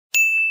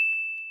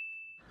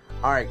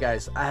Alright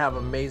guys, I have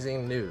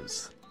amazing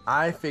news.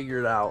 I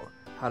figured out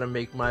how to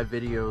make my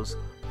videos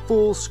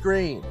full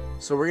screen.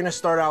 So we're gonna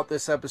start out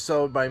this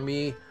episode by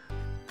me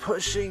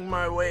pushing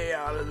my way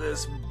out of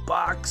this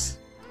box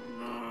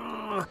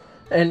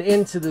and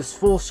into this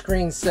full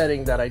screen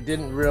setting that I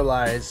didn't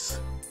realize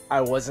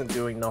I wasn't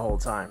doing the whole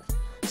time.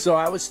 So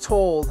I was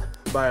told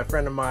by a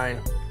friend of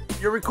mine,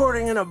 you're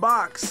recording in a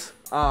box.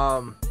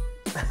 I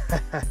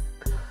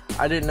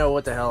didn't know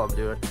what the hell I'm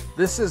doing.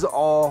 This is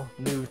all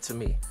new to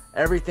me.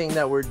 Everything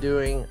that we're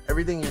doing,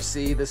 everything you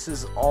see, this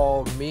is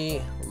all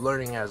me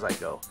learning as I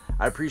go.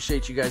 I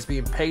appreciate you guys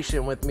being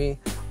patient with me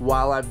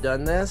while I've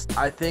done this.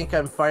 I think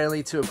I'm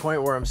finally to a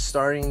point where I'm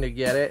starting to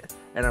get it,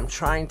 and I'm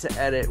trying to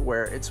edit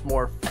where it's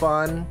more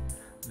fun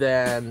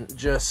than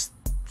just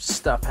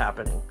stuff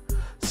happening.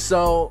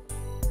 So,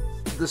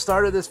 the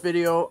start of this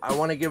video, I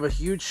want to give a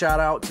huge shout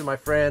out to my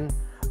friend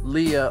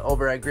Leah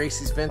over at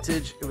Gracie's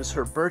Vintage. It was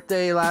her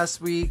birthday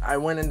last week. I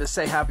went in to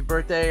say happy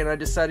birthday, and I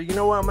decided, you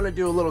know what, I'm gonna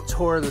do a little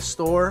tour of the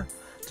store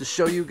to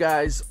show you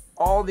guys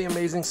all the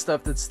amazing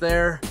stuff that's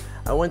there.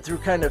 I went through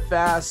kind of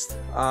fast,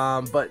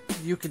 but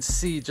you could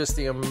see just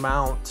the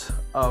amount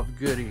of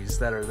goodies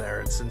that are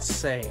there. It's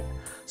insane.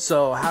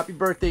 So happy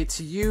birthday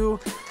to you.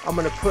 I'm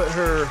gonna put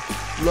her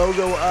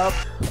logo up.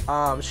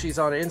 She's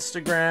on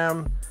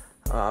Instagram,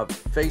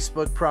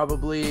 Facebook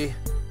probably,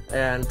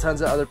 and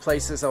tons of other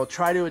places. I'll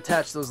try to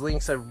attach those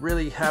links. I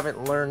really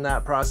haven't learned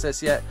that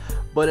process yet,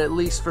 but at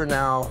least for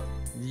now,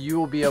 you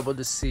will be able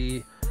to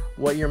see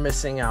what you're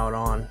missing out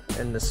on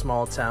in the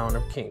small town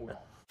of Kingman.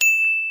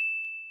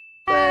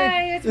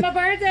 Hey, it's my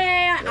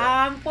birthday.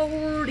 I'm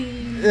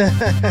 40.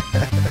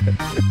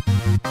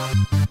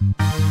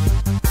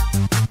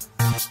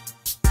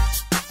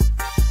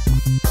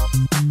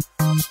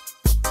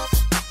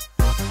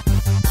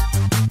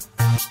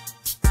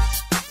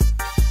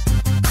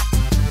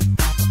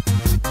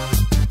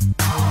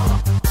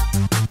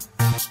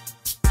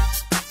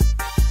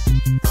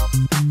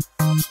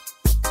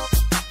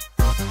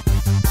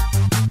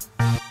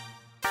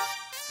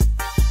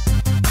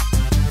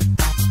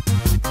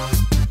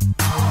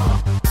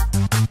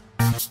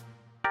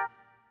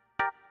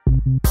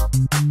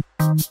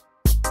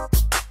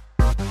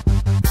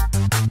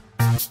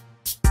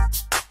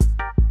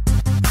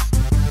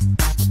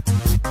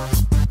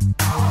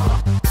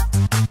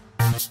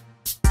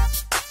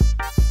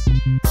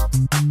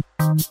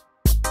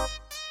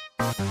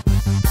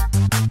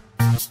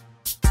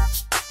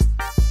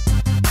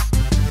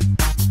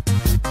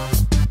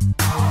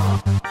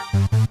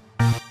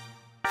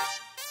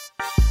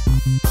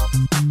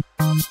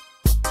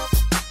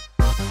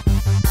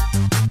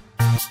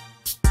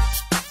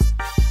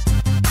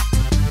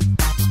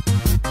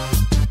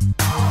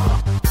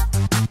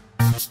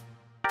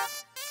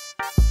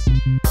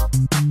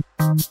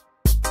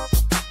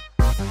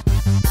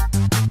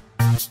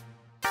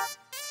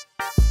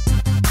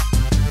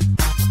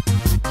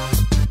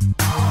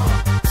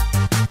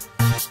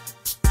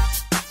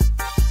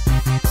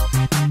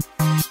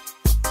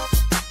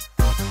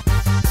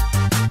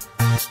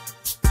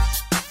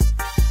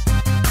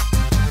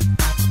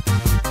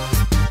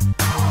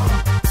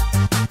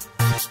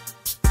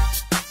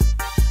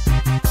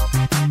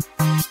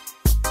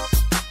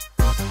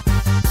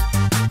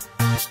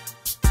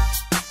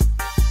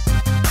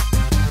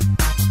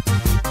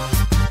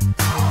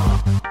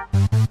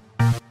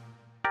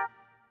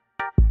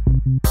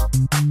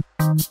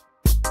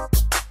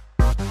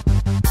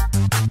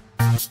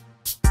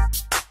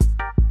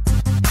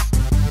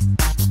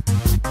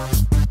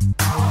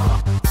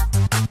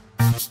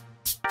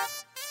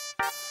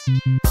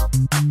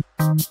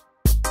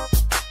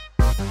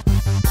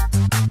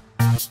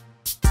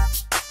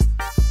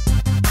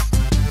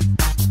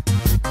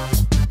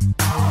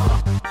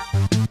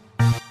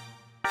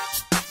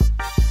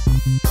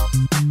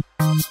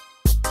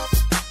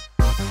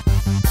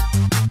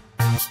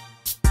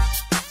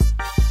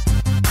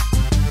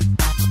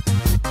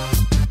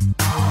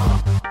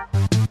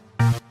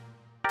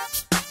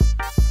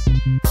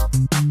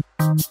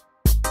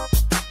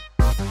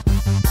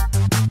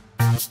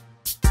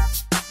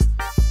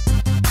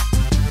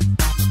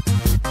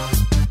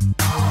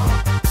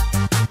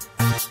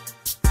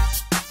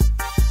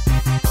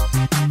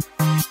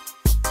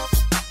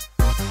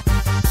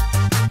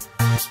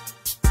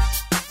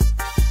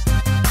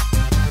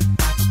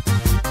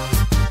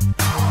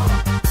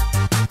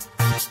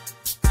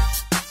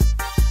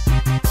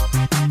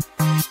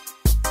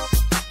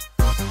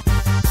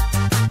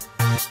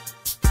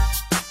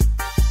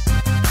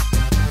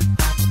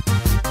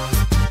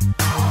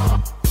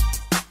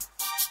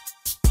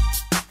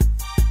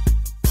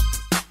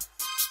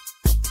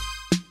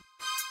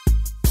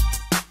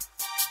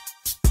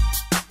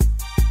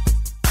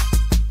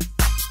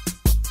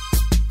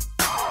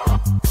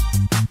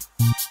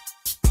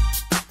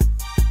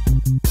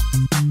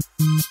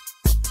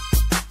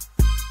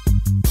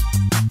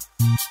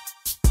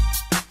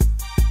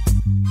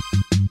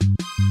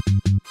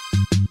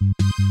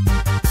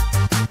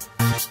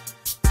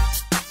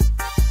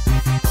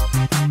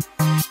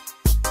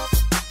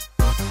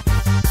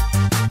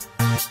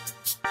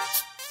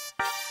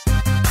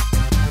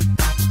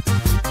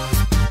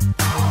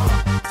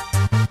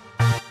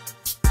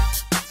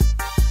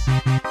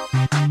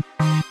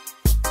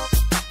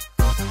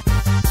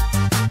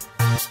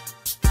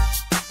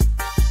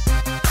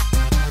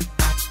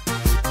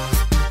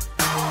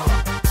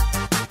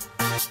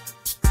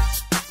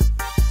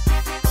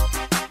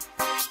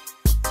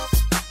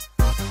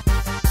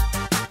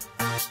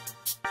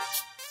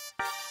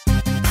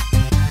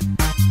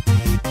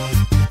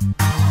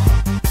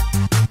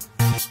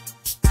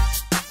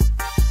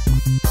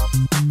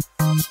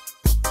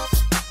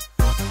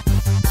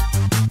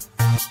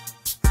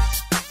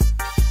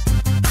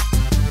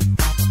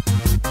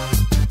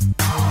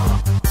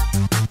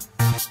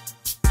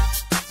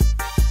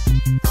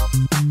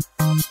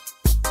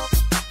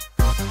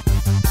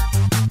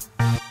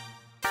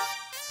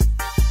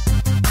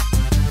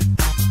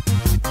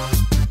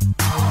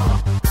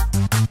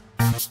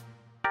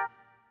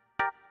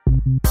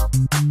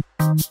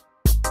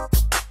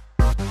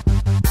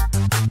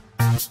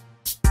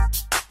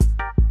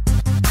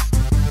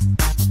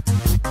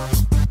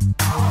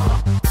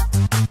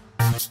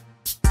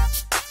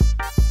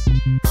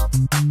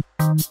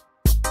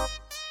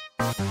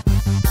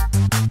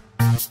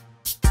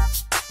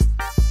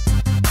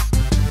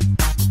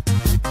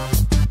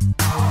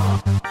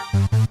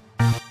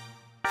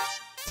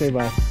 Say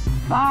bye.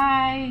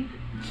 Bye.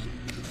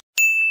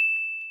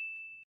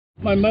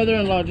 My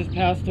mother-in-law just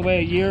passed away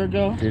a year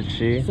ago. Did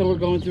she? So we're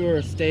going through her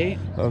estate.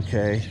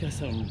 Okay. She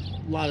got a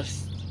lot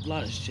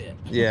of shit.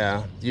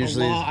 Yeah,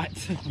 usually a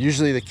lot.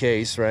 Usually the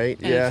case, right?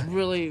 And yeah. It's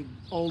really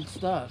old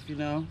stuff, you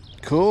know.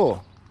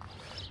 Cool.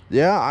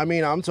 Yeah, I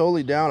mean, I'm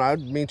totally down. I'd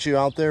meet you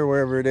out there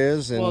wherever it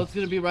is. And... Well, it's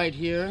gonna be right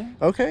here.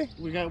 Okay.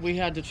 We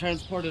had to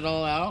transport it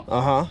all out.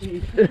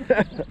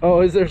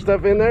 Oh, is there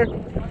stuff in there?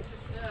 Yeah.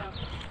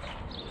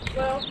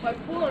 Well, my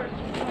porch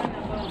is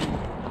kind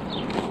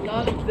of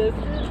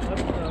non-existent.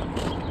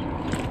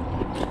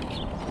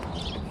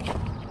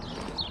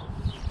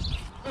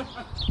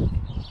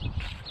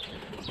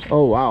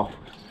 Oh wow.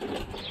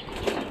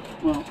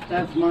 Well,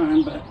 that's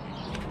mine, but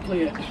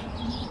look at it.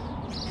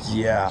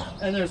 Yeah.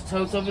 And there's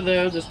totes over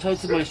there. There's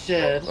totes in my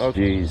shed. Oh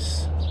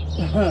jeez.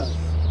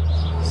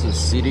 Is this a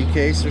CD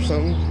case or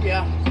something?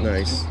 Yeah.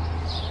 Nice.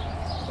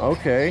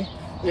 Okay.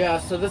 Yeah,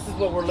 so this is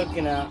what we're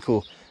looking at.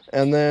 Cool.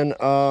 And then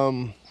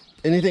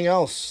anything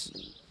else?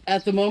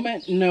 At the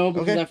moment, no,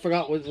 because Okay. I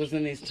forgot what was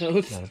in these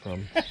totes. Not a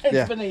problem.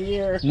 It's been a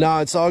year. No,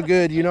 it's all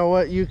good. You know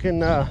what? You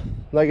can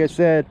like I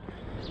said,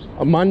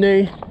 a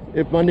Monday,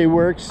 if Monday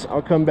works,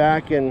 I'll come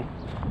back and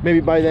maybe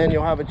by then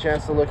you'll have a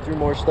chance to look through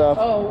more stuff.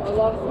 Oh, a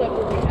lot of stuff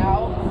will be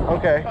out.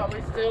 Okay.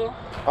 Probably still.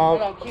 But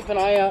I'll keep an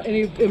eye out.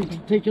 Any in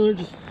particular?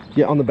 Just.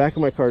 Yeah, on the back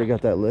of my card, I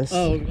got that list.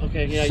 Oh,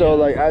 okay. Yeah. So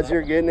yeah. like as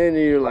you're getting in,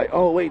 you're like,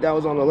 oh wait, that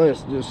was on the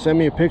list. Just send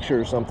me a picture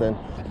or something.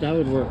 That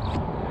would work.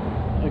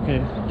 Okay,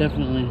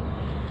 definitely.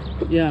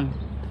 Yeah.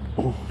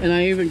 And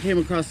I even came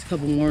across a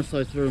couple more, so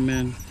I threw them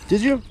in.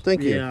 Did you?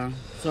 Thank you. Yeah.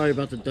 Sorry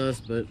about the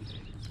dust, but.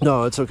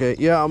 No, it's okay.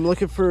 Yeah, I'm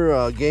looking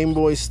for Game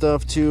Boy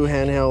stuff too,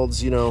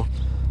 handhelds, you know.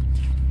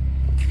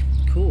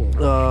 Cool.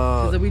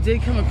 Because we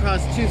did come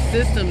across 2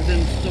 systems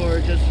in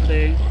storage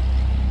yesterday.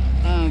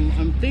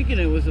 I'm thinking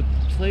it was a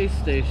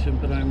PlayStation,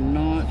 but I'm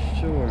not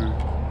sure.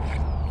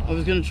 I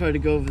was gonna try to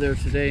go over there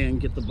today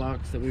and get the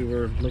box that we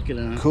were looking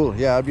at. Cool.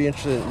 Yeah, I'd be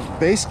interested.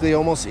 Basically,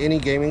 almost any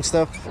gaming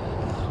stuff.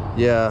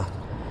 Yeah.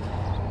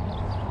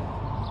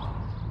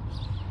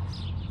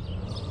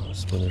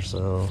 Splinter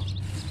Cell.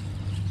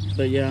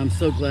 But yeah, I'm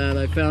so glad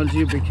I found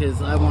you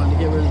because I wanted to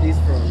get rid of these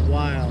for a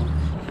while.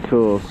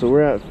 Cool. So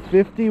we're at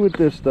 50 with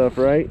this stuff,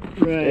 right?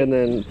 Right. And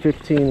then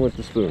 15 with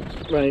the spoons.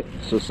 Right.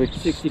 So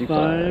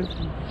 65.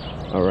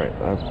 All right.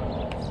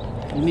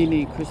 You need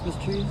any Christmas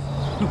trees?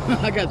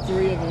 I got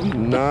 3 of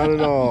them. Not at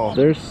all.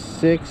 There's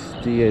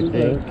 60, I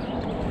think.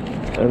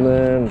 And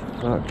then,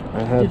 fuck,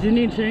 I have. Did you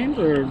need change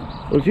or?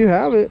 Well, if you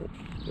have it,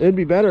 it'd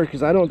be better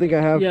because I don't think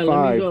I have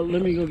 5.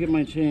 Let me go get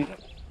my change.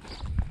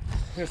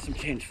 Here's some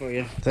change for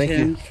you. Thank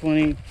 10, you.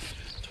 20,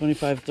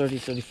 25, 30,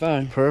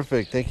 35.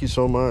 Perfect. Thank you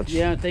so much.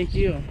 Yeah, thank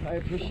you. I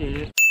appreciate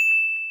it.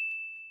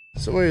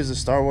 Somebody is a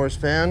Star Wars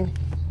fan.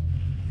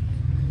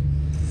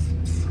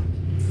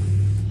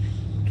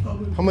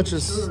 How much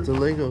is the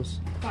Legos?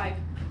 5.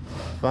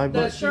 $5?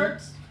 The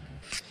shirts.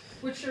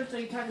 Which shirts are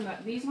you talking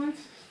about? These ones?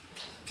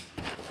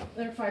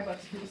 They're $5 a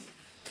piece.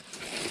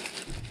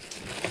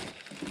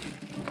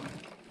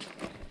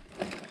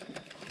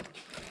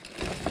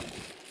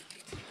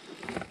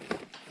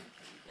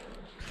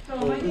 So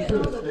am I getting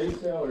all the...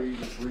 estate sale or are you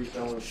just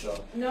reselling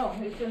stuff? No,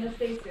 it's an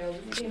estate sale.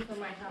 This came from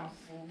my house.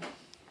 And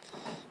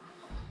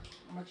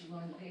how much you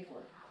willing to pay for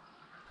it?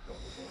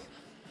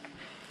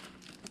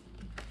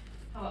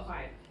 How about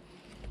 5?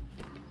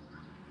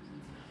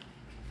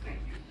 Thank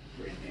you.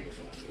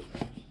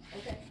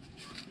 Okay.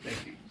 Thank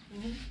you.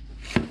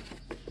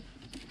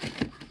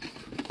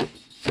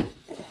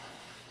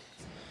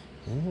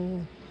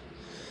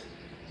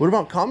 What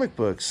about comic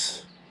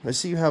books? I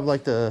see you have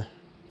like the...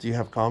 Do you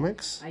have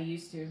comics? I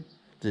used to.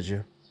 Did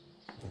you?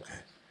 Okay.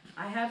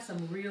 I have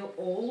some real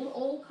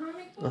old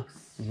comic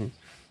books,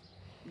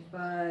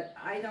 but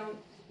I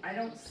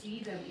don't see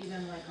them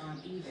even like on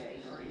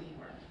eBay or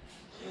anywhere.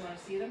 You want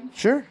to see them?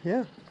 Sure,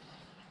 yeah.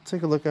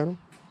 Take a look at them.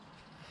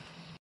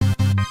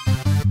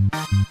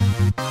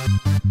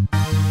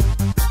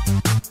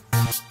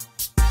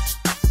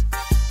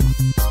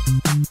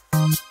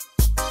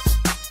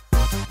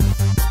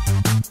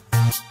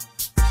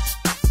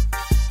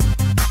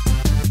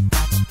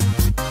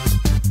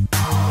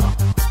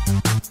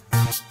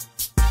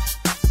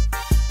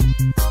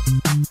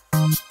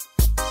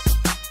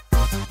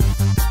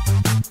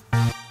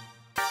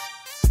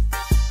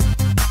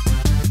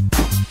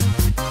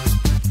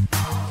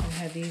 I've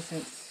had these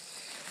since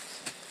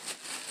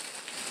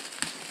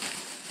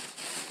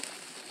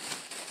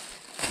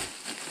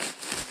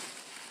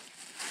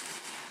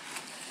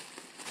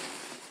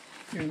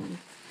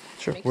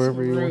Sure, Make wherever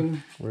some you room.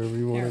 want. Wherever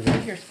you want here, to go.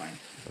 here's fine.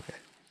 Okay.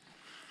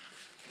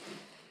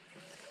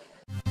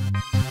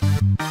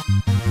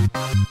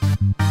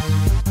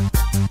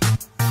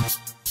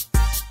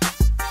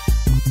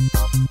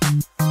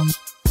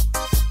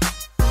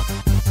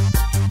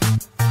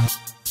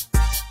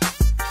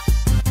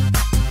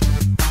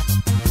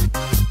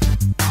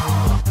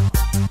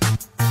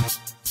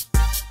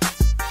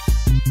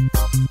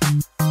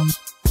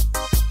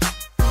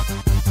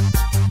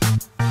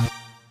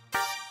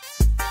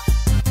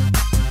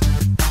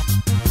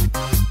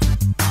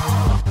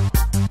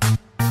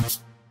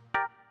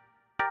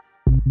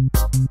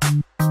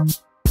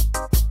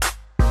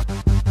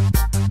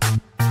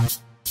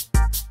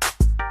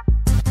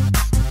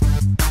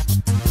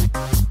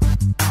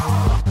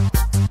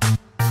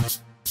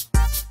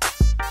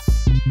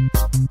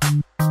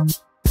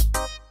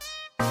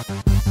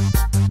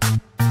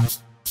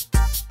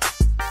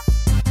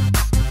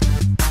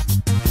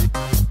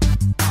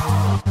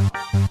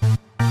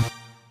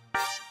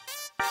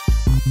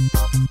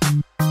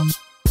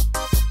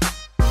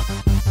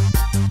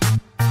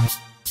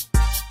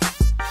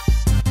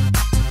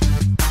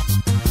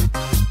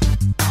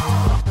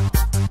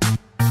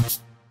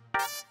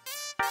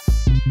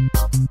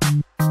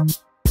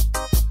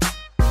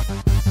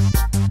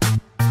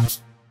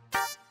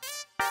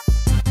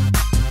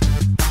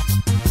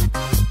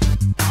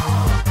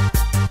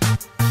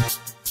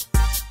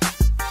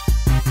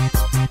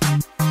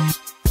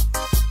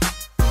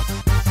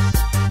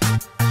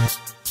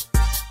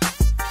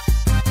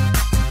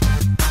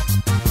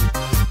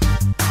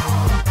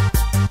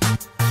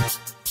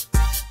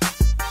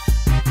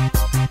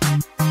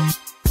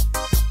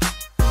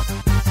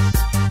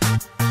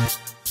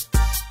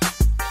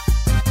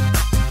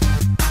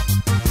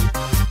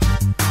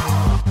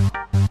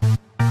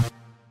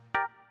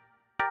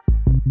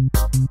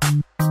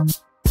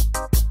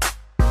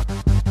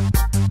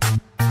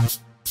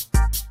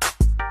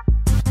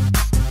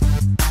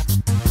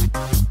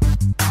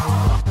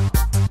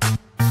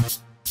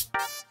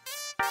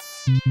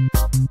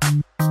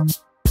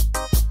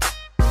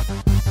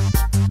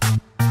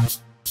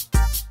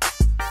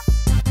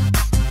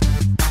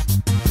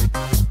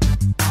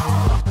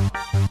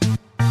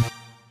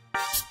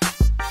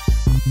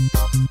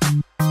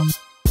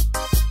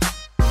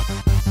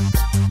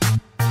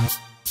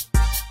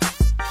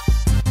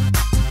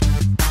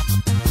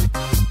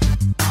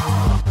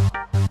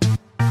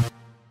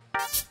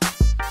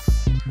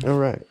 All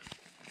right.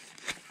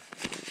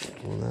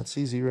 Well, that's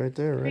easy right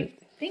there, right?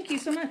 Great. Thank you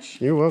so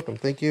much. You're welcome.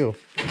 Thank you.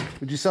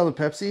 Would you sell the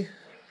Pepsi?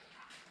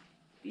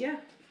 Yeah.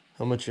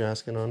 How much you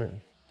asking on it?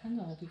 I don't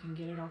know if you can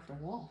get it off the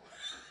wall.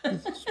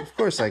 Of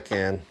course I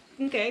can.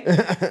 Okay.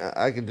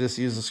 I could just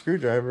use a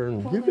screwdriver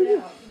and... Pull it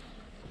out.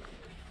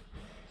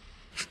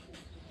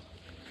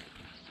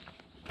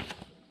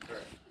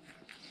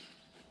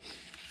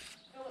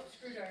 Phillips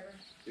screwdriver.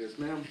 Yes,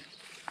 ma'am.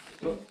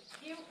 Thank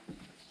you.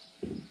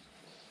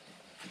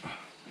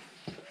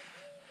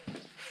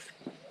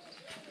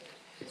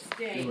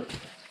 Stay.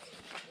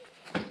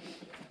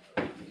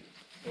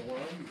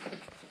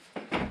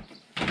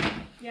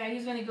 Yeah,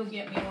 he's gonna go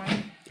get me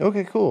one.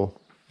 Okay, cool.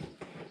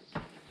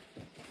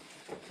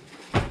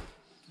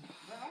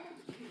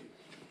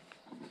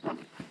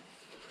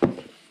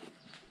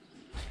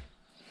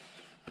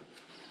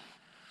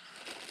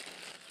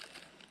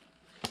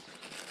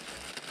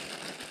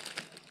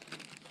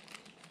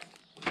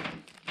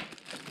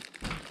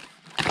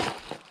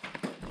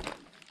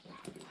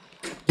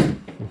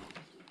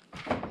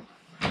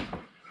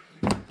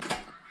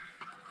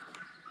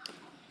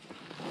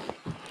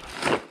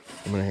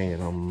 I'm gonna hang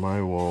it on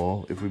my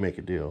wall if we make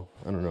a deal.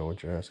 I don't know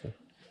what you're asking.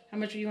 How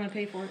much do you want to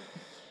pay for it?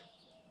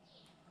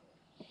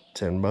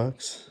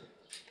 $10?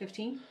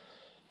 15?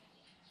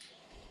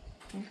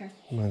 Okay.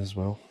 Might as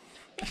well.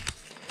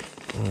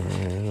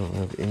 Alright, I don't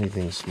have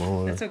anything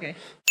smaller. That's okay.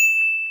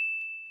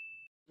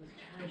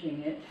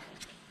 Charging it.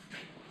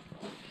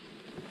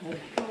 I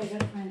probably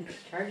gotta find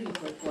a charging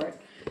cord for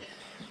it.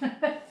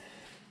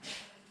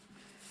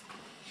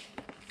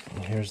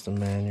 And here's the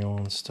manual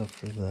and stuff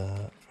for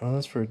that. Oh,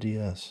 that's for a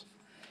DS.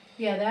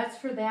 Yeah, that's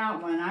for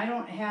that one. I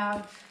don't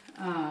have,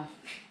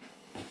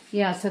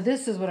 yeah, so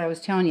this is what I was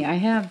telling you. I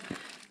have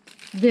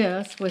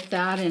this with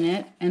that in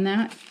it, and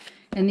that,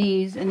 and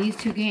these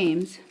two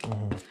games.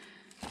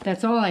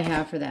 That's all I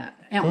have for that.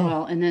 And,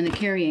 well, and then the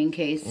carrying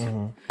case,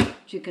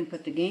 which you can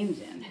put the games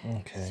in.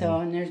 Okay. So,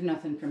 and there's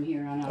nothing from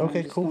here on out. Okay,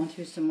 I'm just cool. going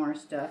through some more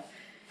stuff.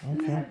 And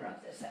then Okay. I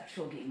brought this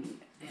actual game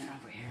in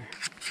over here.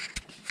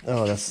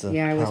 Oh, that's the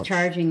Yeah, I was pouch.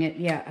 charging it.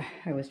 Yeah,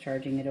 I was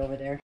charging it over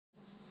there.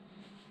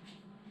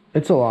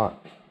 It's a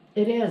lot.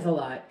 It is a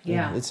lot.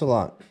 Yeah. It's a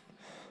lot.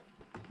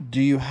 Do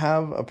you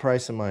have a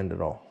price in mind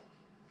at all?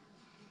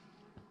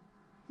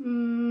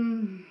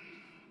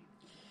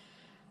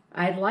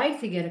 I'd like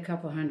to get a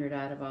couple hundred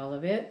out of all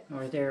of it,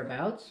 or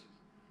thereabouts.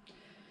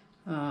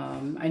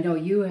 I know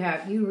you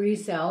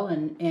resell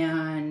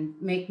and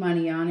make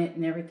money on it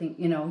and everything.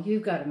 You know,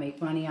 you've got to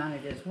make money on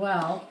it as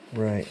well.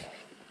 Right.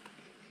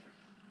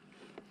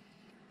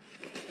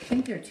 I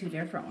think they're two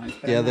different ones.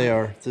 But Yeah, I'm they not-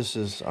 are. This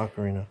is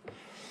Ocarina.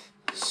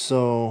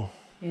 So,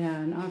 Yeah,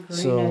 and Ocarina,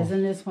 So-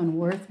 isn't this one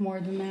worth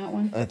more than that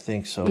one? I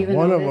think so. Even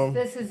One though of them.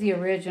 this is the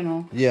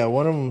original. Yeah,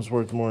 one of them's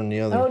worth more than the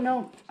other. Oh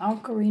no,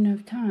 Ocarina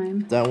of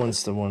Time. That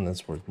one's the one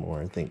that's worth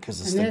more, I think,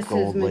 because it's And the this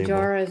gold is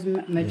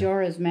label.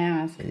 Majora's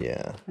Mask.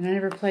 Yeah. And I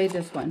never played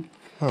this one.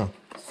 Huh.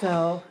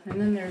 So,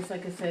 and then there's,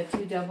 like I said,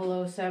 2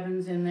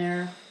 007s in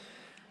there.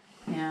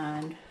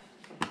 And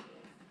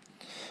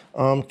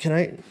Can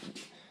I?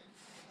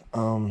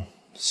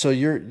 So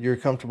you're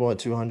comfortable at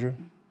 200?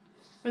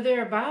 or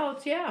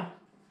thereabouts, yeah.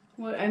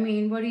 What I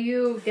mean, what do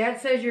you? Dad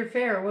says you're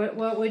fair.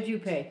 What would you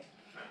pay?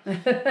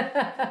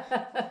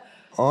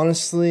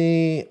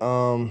 Honestly,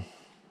 I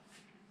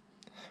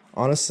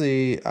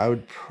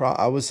would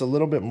I was a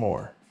little bit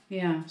more.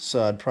 Yeah.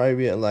 So I'd probably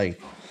be at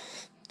like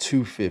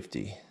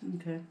 250.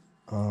 Okay.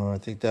 I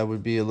think that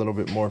would be a little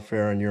bit more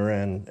fair on your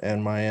end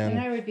and my end.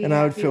 And I would be. And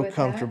I would happy feel with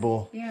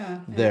comfortable. That. Yeah.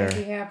 there. I'd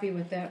be happy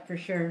with that for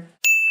sure.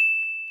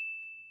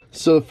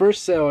 So the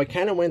first sale, I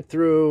kind of went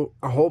through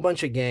a whole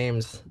bunch of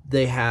games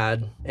they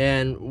had,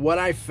 and what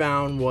I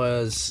found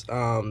was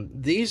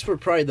these were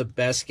probably the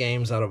best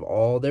games out of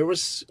all. There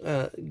was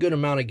a good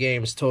amount of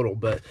games total,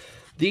 but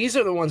These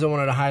are the ones I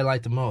wanted to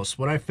highlight the most.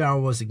 What I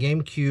found was the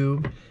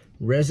GameCube,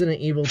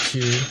 Resident Evil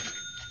 2,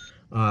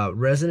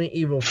 Resident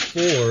Evil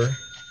 4,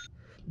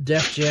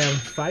 Def Jam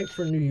Fight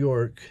for New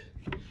York,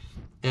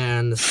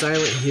 and the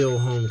Silent Hill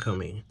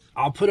Homecoming.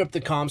 I'll put up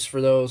the comps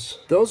for those.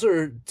 Those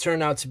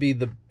turned out to be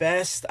the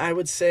best, I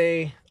would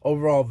say,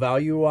 overall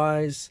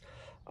value-wise.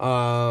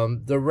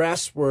 The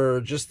rest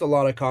were just a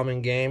lot of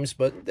common games,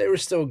 but they were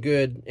still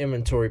good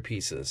inventory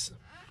pieces.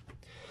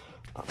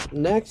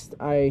 Next,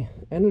 I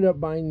ended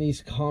up buying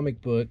these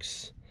comic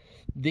books.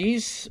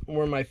 These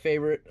were my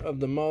favorite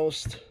of the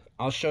most.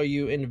 I'll show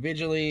you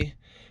individually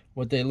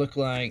what they look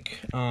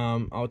like.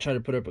 I'll try to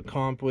put up a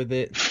comp with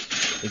it.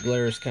 The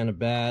glare is kind of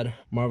bad.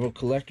 Marvel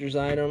collector's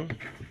item.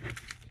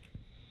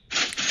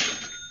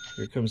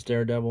 Here comes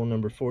Daredevil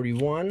number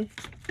 41.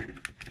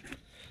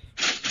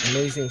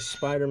 Amazing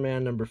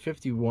Spider-Man number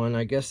 51.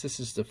 I guess this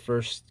is the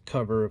first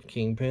cover of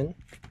Kingpin.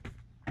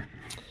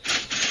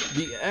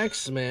 The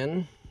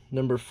X-Men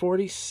number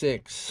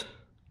 46.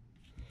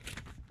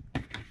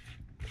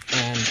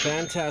 And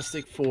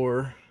Fantastic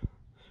Four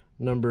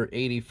number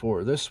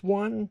 84. This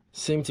one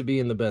seemed to be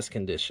in the best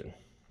condition.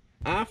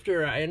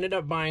 After I ended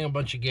up buying a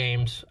bunch of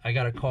games, I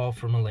got a call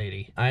from a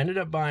lady. I ended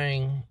up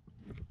buying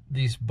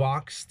these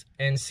boxed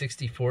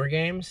N64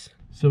 games.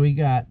 So we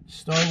got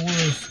Star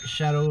Wars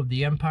Shadow of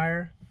the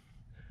Empire,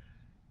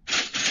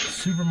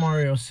 Super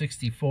Mario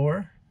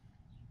 64,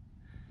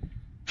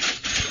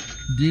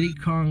 Diddy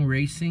Kong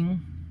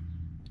Racing,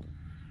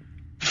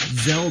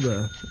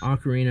 Zelda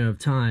Ocarina of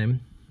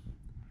Time,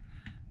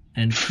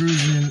 and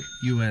Cruisin'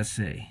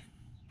 USA.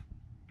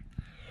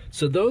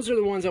 So those are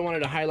the ones I wanted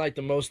to highlight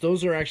the most.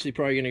 Those are actually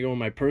probably going to go in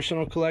my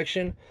personal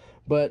collection,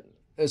 but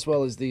as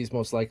well as these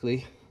most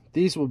likely.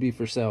 These will be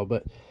for sale,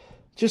 but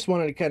just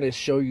wanted to kind of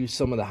show you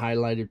some of the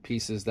highlighted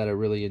pieces that I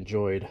really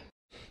enjoyed.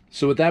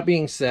 So with that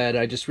being said,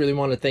 I just really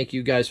want to thank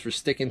you guys for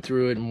sticking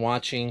through it and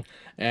watching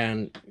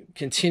and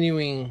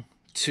continuing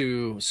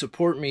to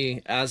support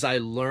me as I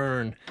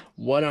learn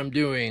what I'm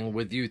doing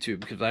with YouTube,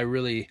 because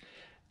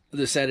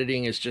this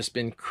editing has just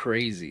been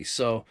crazy.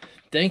 So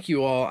thank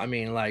you all. I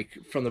mean, like,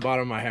 from the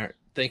bottom of my heart,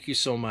 thank you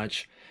so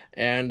much.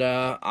 And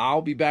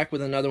I'll be back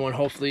with another one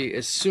hopefully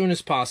as soon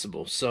as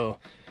possible. So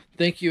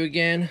thank you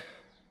again,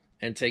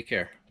 and take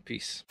care.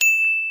 Peace.